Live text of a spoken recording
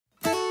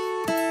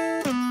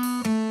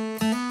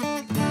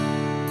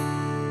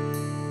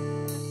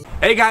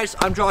Hey guys,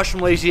 I'm Josh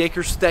from Layzee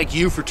Acres. Thank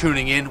you for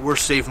tuning in. We're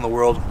saving the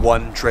world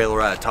one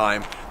trailer at a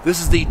time.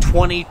 This is the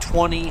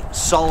 2020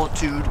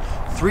 Solitude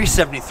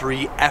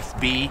 373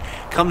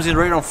 FB. Comes in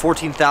right around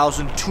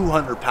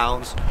 14,200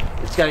 pounds.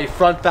 It's got a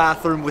front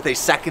bathroom with a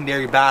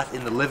secondary bath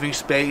in the living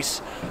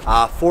space.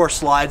 4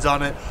 slides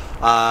on it.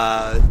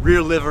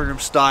 Rear living room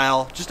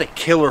style. Just a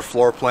killer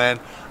floor plan.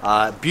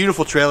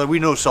 Beautiful trailer. We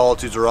know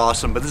Solitudes are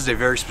awesome, but this is a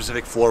very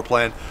specific floor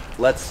plan.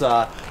 Let's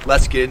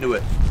get into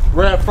it.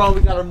 Right up front,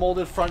 we got our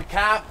molded front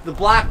cap. The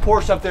black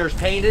portion up there is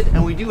painted,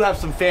 and we do have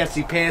some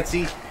fancy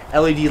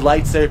LED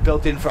lights there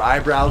built in for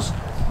eyebrows.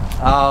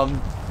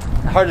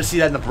 Hard to see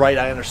that in the bright,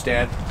 I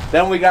understand.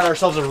 Then we got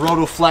ourselves a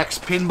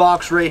Rotoflex pin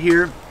box right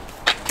here.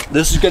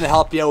 This is going to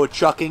help you out with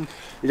chucking.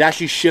 It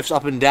actually shifts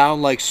up and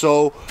down like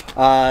so.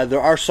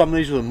 There are some of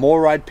these with a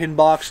MORryde pin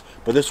box,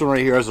 but this one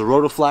right here has a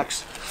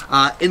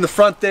Rotoflex. In the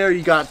front there,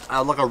 you got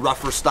like a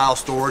rougher style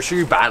storage. So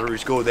your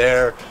batteries go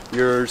there,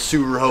 your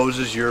sewer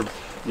hoses, your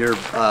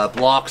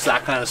blocks,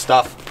 that kind of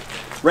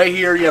stuff. Right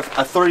here, you have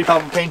a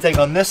 30-pound propane tank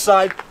on this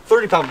side,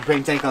 30-pound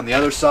propane tank on the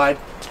other side.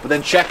 But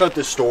then check out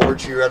the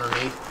storage here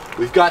underneath.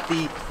 We've got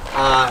the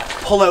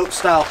pull-out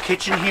style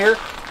kitchen here,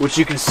 which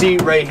you can see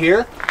right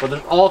here. But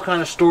there's all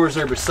kind of storage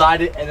there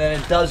beside it, and then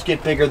it does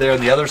get bigger there on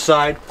the other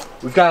side.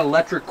 We've got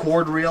electric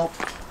cord reel,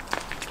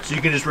 so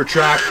you can just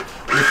retract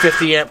your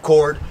 50 amp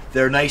cord.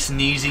 They're nice and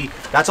easy.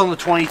 That's on the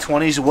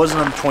 2020s. It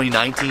wasn't on the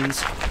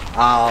 2019s.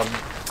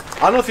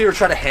 I don't know if you ever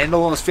try to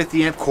handle on those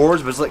 50 amp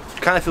cords, but it's like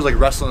kind of feels like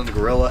wrestling in the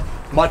gorilla.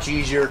 Much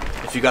easier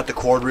if you got the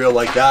cord reel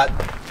like that.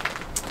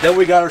 Then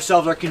we got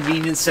ourselves our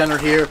convenience center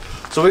here.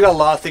 So we got a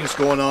lot of things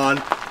going on.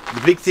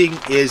 The big thing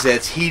is that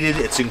it's heated,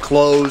 it's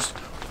enclosed,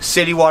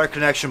 city water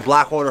connection,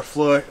 black water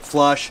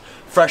flush,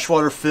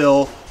 freshwater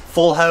fill,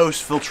 full house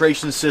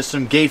filtration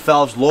system, gate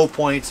valves, low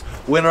points,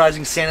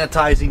 winterizing,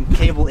 sanitizing,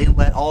 cable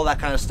inlet, all that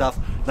kind of stuff.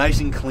 Nice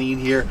and clean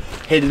here,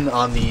 hidden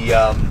on the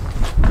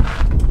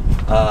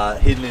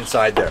hidden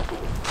inside there.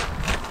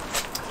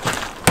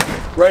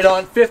 Right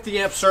on, 50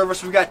 amp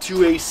service. We've got 2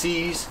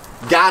 ACs,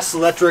 gas,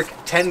 electric,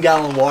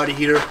 10-gallon water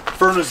heater,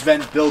 furnace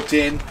vent built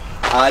in.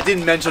 I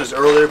didn't mention this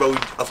earlier, but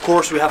of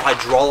course we have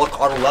hydraulic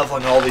auto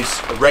leveling all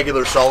these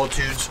regular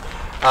Solitudes.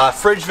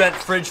 Fridge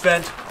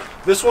vent.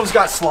 This one's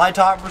got slide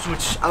toppers,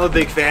 which I'm a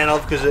big fan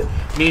of because it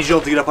means you don't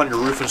have to get up on your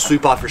roof and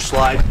sweep off your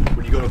slide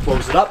when you go to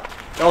close it up.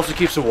 It also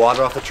keeps the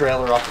water off the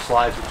trailer, off the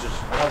slides, which is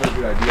another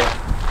good idea.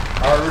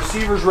 Our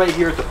receivers right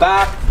here at the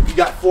back. You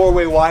got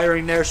 4-way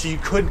wiring there, so you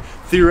could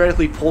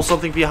theoretically pull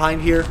something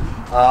behind here.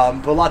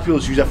 But a lot of people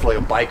just use that for like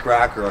a bike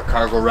rack or a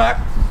cargo rack.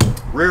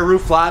 Rear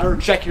roof ladder.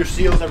 Check your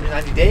seals every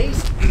 90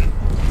 days.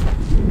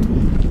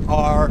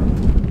 Our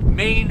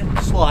main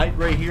slide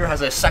right here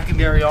has a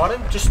secondary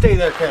awning. Just stay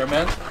there,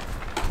 cameraman.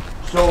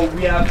 So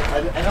we have,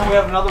 I know we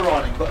have another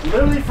awning, but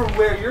literally from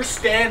where you're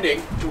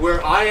standing to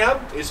where I am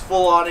is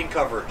full awning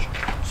coverage.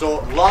 So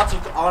lots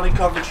of awning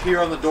coverage here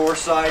on the door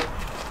side.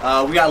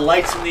 We got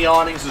lights in the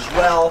awnings as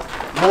well.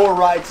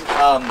 MORryde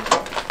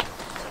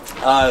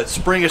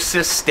spring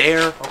assist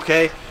stair,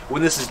 okay?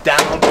 When this is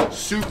down,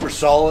 super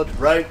solid,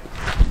 right?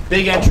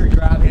 Big entry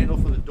grab handle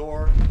for the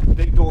door,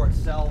 big door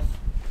itself.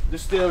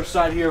 This is the other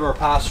side here of our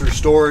pass-through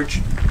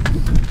storage.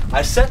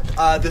 I set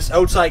this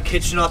outside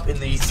kitchen up in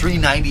the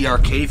 390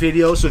 arcade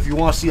video, so if you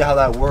want to see how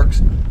that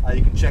works,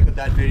 you can check out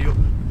that video.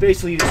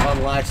 Basically, you just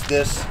unlatch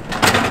this,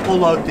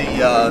 pull out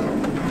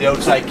the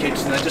outside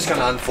kitchen, and it just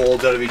kind of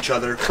unfolds out of each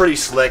other. Pretty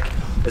slick.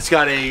 It's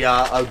got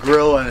a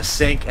grill and a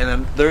sink, and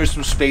then there's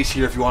some space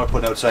here if you want to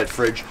put an outside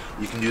fridge.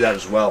 You can do that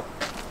as well.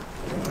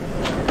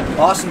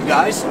 Awesome,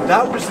 guys.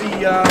 That was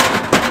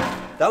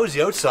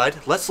the outside.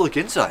 Let's look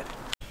inside.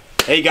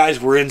 Hey guys,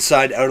 we're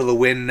inside, out of the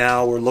wind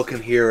now. We're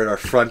looking here at our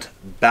front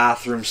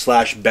bathroom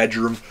slash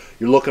bedroom.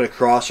 You're looking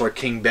across our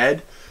king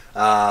bed.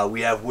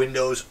 We have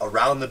windows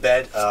around the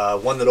bed.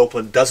 One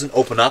that doesn't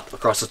open up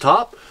across the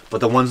top, but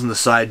the ones on the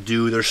side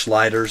do. They're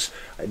sliders.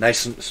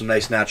 Some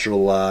nice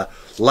natural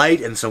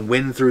light and some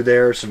wind through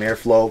there, some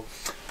airflow.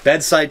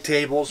 Bedside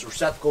tables,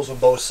 receptacles on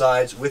both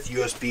sides with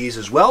USBs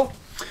as well.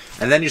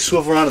 And then you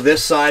swivel around to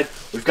this side.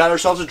 We've got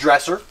ourselves a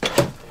dresser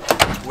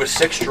with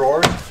 6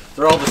 drawers.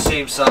 They're all the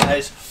same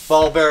size.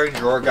 Ball bearing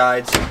drawer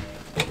guides.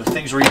 The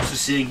things we're used to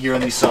seeing here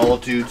on these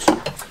Solitudes.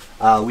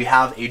 We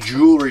have a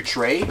jewelry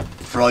tray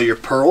for all your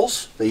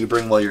pearls that you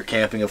bring while you're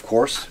camping, of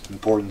course.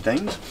 Important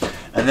things.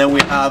 And then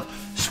we have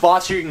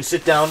spots here you can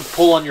sit down,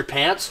 pull on your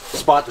pants,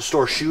 spot to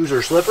store shoes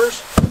or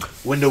slippers.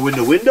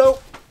 Window.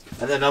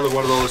 And then another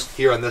one of those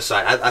here on this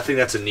side. I think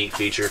that's a neat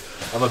feature.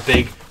 I'm a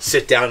big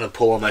sit down and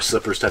pull on my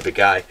slippers type of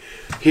guy.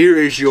 Here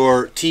is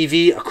your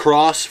TV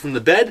across from the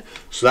bed,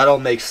 so that all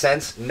makes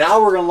sense.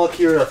 Now we're gonna look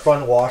here at our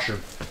front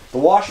washroom. The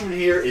washroom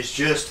here is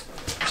just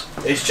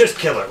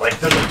killer. Like,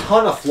 there's a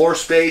ton of floor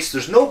space.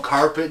 There's no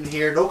carpet in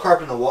here, no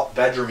carpet in the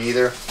bedroom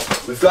either.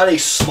 We've got a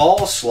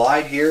small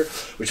slide here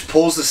which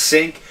pulls the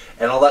sink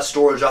and all that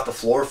storage off the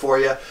floor for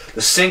you.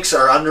 The sinks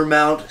are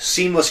undermount,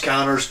 seamless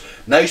counters,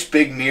 nice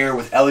big mirror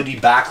with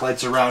LED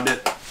backlights around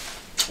it.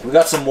 We've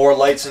got some more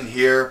lights in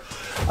here,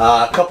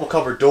 a couple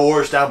covered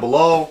doors down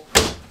below.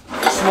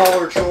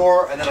 smaller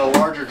drawer and then a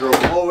larger drawer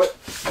below it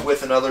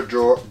with another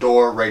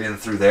door right in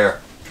through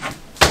there.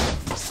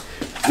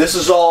 This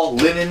is all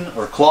linen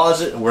or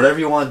closet, whatever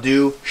you want to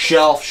do.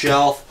 Shelf,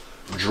 shelf,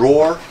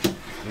 drawer.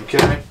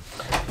 Okay.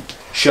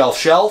 Shelf,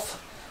 shelf.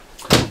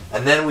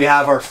 And then we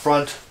have our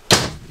front,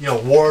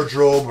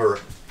 wardrobe or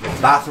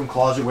bathroom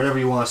closet, whatever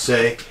you want to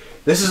say.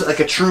 This is like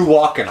a true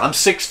walk-in. I'm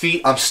 6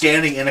 feet. I'm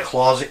standing in a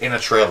closet in a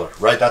trailer,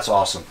 right? That's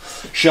awesome.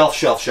 Shelf,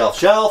 shelf, shelf,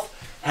 shelf.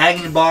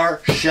 Hanging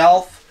bar,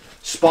 shelf.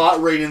 Spot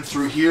right in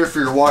through here for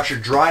your washer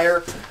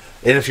dryer.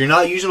 And if you're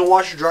not using a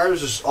washer dryer,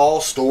 this is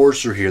all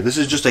storage through here. This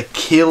is just a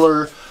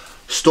killer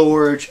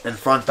storage and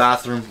front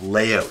bathroom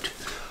layout.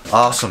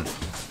 Awesome.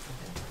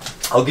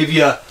 I'll give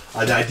you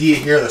an idea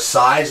here of the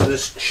size of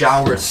this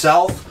shower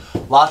itself.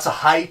 Lots of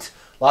height,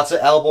 lots of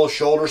elbow,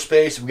 shoulder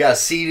space. We got a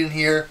seat in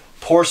here,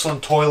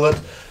 porcelain toilet,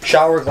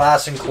 shower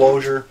glass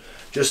enclosure.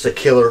 Just a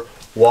killer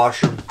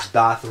washroom,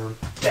 bathroom,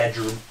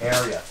 bedroom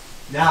area.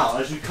 Now,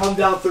 as we come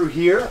down through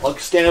here, I'll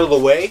stand out of the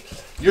way.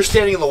 You're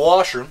standing in the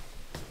washroom.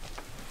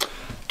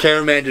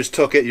 Cameraman just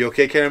took it. You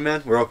okay,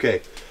 cameraman? We're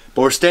okay.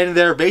 But we're standing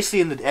there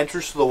basically in the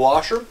entrance to the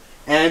washroom,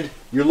 and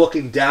you're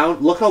looking down.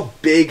 Look how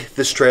big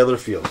this trailer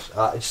feels.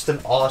 It's just an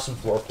awesome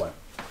floor plan.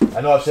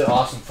 I know I've said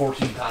awesome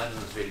 14 times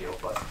in this video,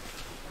 but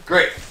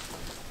great.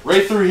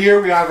 Right through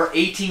here, we have our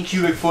 18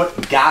 cubic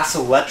foot gas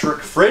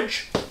electric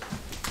fridge.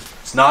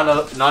 It's not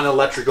an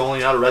electric only,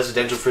 not a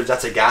residential fridge.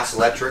 That's a gas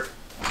electric.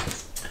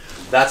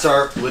 That's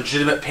our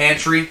legitimate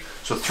pantry.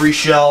 So 3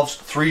 shelves,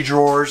 3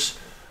 drawers.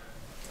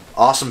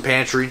 Awesome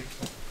pantry.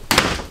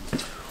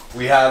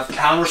 We have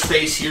counter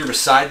space here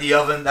beside the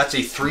oven. That's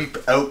a three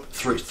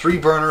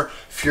burner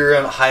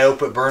Furrion high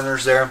output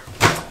burners there.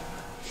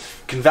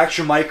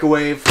 Convection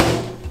microwave.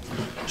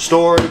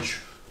 Storage.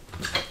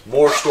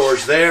 More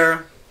storage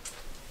there.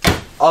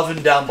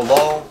 Oven down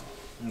below.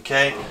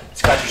 Okay.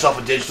 It's got yourself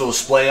a digital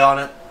display on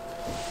it.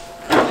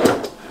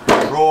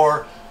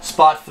 Drawer.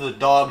 Spot for the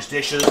dog's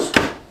dishes.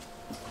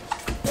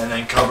 And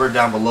then cupboard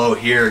down below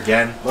here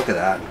again. Look at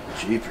that.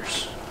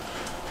 Jeepers.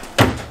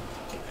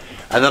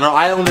 And then our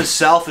island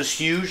itself is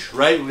huge,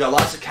 right? We got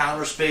lots of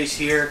counter space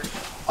here.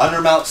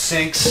 Undermount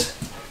sinks,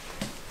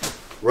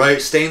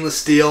 right? Stainless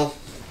steel.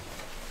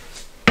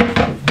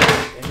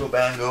 Bingo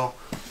bango.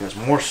 There's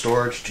more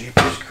storage.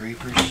 Jeepers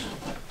creepers.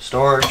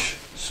 Storage,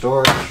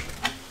 storage,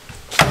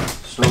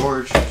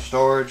 storage,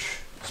 storage.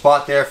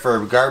 Spot there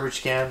for a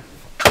garbage can.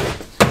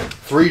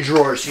 3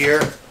 drawers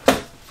here.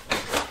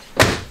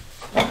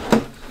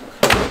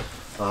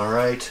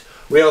 Alright.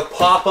 We have a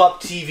pop-up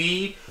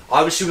TV.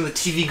 Obviously when the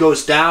TV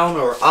goes down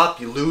or up,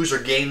 you lose or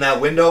gain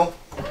that window.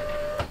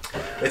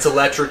 It's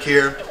electric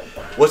here.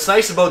 What's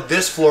nice about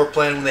this floor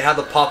plan when they have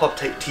the pop-up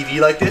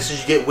TV like this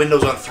is you get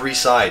windows on 3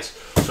 sides.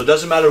 So it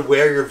doesn't matter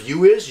where your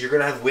view is, you're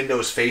going to have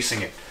windows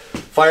facing it.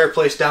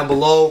 Fireplace down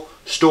below,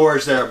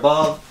 storage there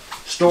above,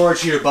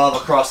 storage here above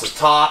across the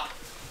top,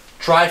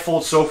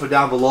 tri-fold sofa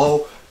down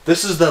below.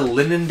 This is the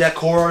linen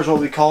decor is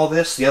what we call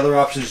this. The other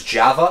option is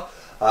Java.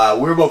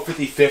 We're about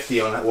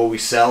 50-50 on what we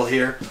sell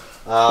here.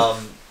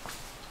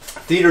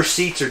 Theater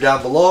seats are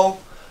down below.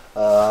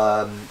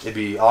 It'd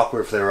be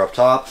awkward if they were up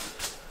top.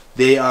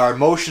 They are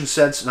motion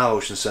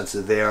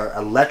sensitive. They are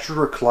electric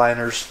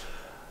recliners,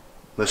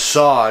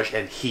 massage,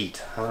 and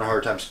heat. I'm having a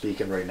hard time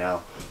speaking right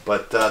now,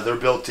 but they're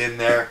built in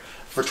there.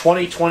 For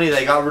 2020,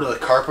 they got rid of the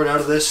carpet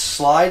out of this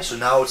slide, so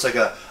now it's like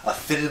a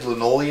fitted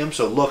linoleum,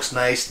 so it looks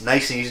nice and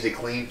easy to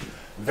clean.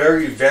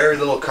 Very, very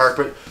little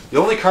carpet. The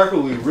only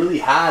carpet we really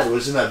had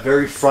was in that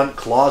very front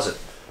closet.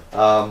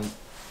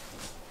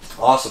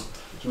 Awesome.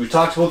 So we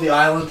talked about the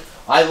island.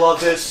 I love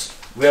this.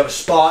 We have a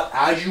spot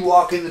as you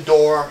walk in the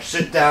door,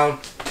 sit down,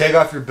 take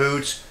off your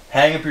boots,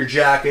 hang up your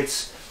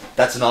jackets.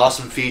 That's an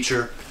awesome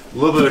feature. A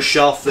little bit of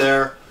shelf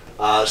there.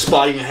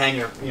 Spot you can hang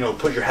your,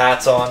 put your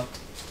hats on.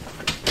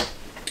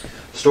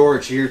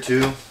 Storage here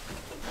too.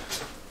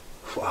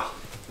 Wow,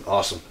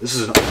 awesome. This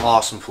is an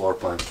awesome floor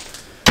plan.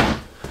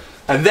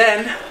 And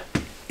then,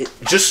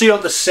 just so you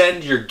don't have to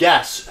send your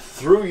guests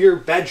through your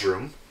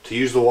bedroom to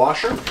use the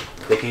washer,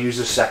 they can use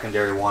this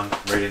secondary one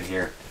right in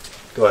here.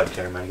 Go ahead,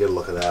 cameraman, get a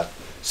look at that.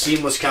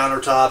 Seamless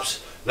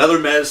countertops, another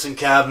medicine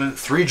cabinet,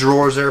 3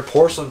 drawers there,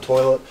 porcelain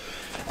toilet,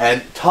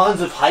 and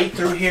tons of height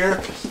through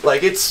here.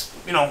 Like it's,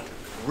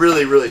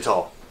 really, really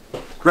tall.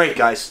 Great,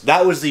 guys.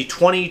 That was the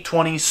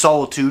 2020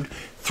 Solitude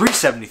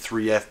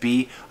 373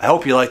 FB. I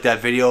hope you liked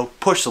that video.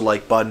 Push the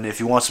like button. If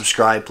you want to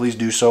subscribe, please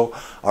do so.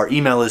 Our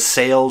email is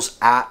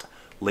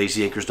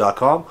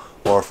sales@layzeeacres.com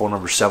or our phone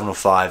number is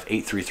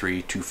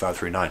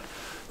 705-833-2539.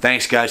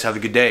 Thanks, guys. Have a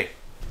good day.